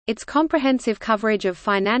Its comprehensive coverage of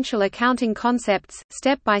financial accounting concepts,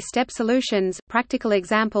 step-by-step solutions, practical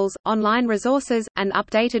examples, online resources, and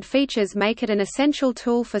updated features make it an essential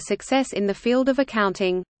tool for success in the field of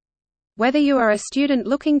accounting. Whether you are a student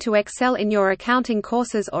looking to excel in your accounting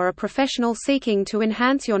courses or a professional seeking to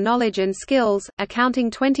enhance your knowledge and skills,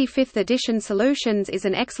 Accounting 25th Edition Solutions is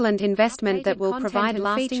an excellent investment that will provide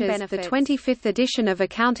lasting benefits. The 25th edition of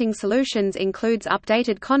Accounting Solutions includes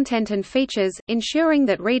updated content and features, ensuring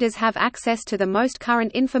that readers have access to the most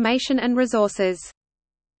current information and resources.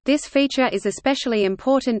 This feature is especially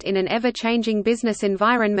important in an ever-changing business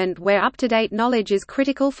environment where up-to-date knowledge is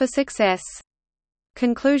critical for success.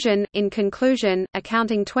 Conclusion. In conclusion,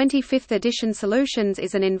 Accounting 25th Edition Solutions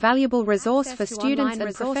is an invaluable resource for students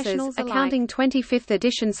and professionals alike. Accounting 25th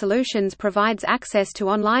Edition Solutions provides access to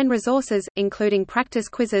online resources, including practice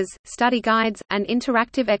quizzes, study guides, and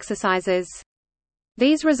interactive exercises.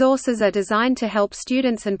 These resources are designed to help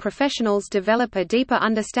students and professionals develop a deeper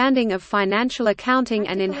understanding of financial accounting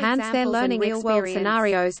and enhance their learning experience. Real-world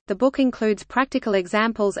scenarios. The book includes practical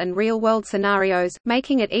examples and real-world scenarios,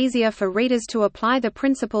 making it easier for readers to apply the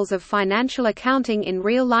principles of financial accounting in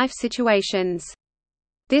real-life situations.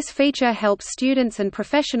 This feature helps students and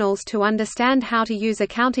professionals to understand how to use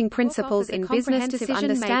accounting principles in business decision-making.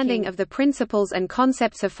 Understanding of the principles and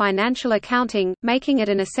concepts of financial accounting, making it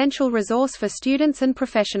an essential resource for students and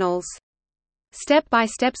professionals.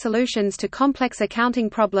 Step-by-step solutions to complex accounting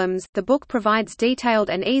problems. The book provides detailed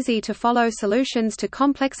and easy-to-follow solutions to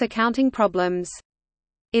complex accounting problems.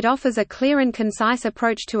 It offers a clear and concise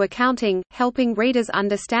approach to accounting, helping readers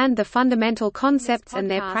understand the fundamental concepts and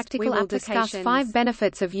their practical applications. We will discuss 5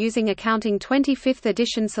 benefits of using Accounting 25th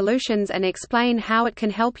Edition Solutions and explain how it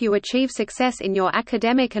can help you achieve success in your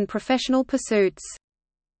academic and professional pursuits.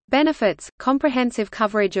 Benefits: comprehensive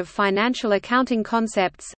coverage of financial accounting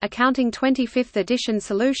concepts. Accounting 25th Edition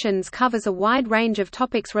Solutions covers a wide range of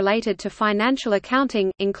topics related to financial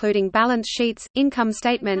accounting, including balance sheets, income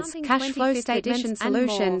statements, cash flow statements,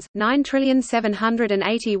 solutions.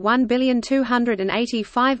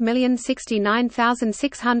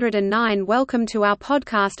 9,781,285,069,609. Welcome to our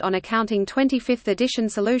podcast on Accounting 25th Edition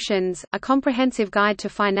Solutions, a comprehensive guide to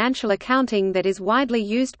financial accounting that is widely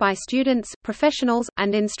used by students, professionals,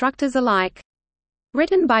 and instructors alike.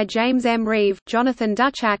 Written by James M. Reeve, Jonathan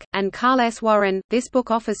Duchak, and Carl S. Warren, this book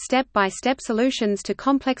offers step-by-step solutions to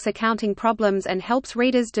complex accounting problems and helps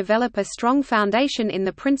readers develop a strong foundation in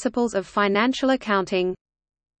the principles of financial accounting.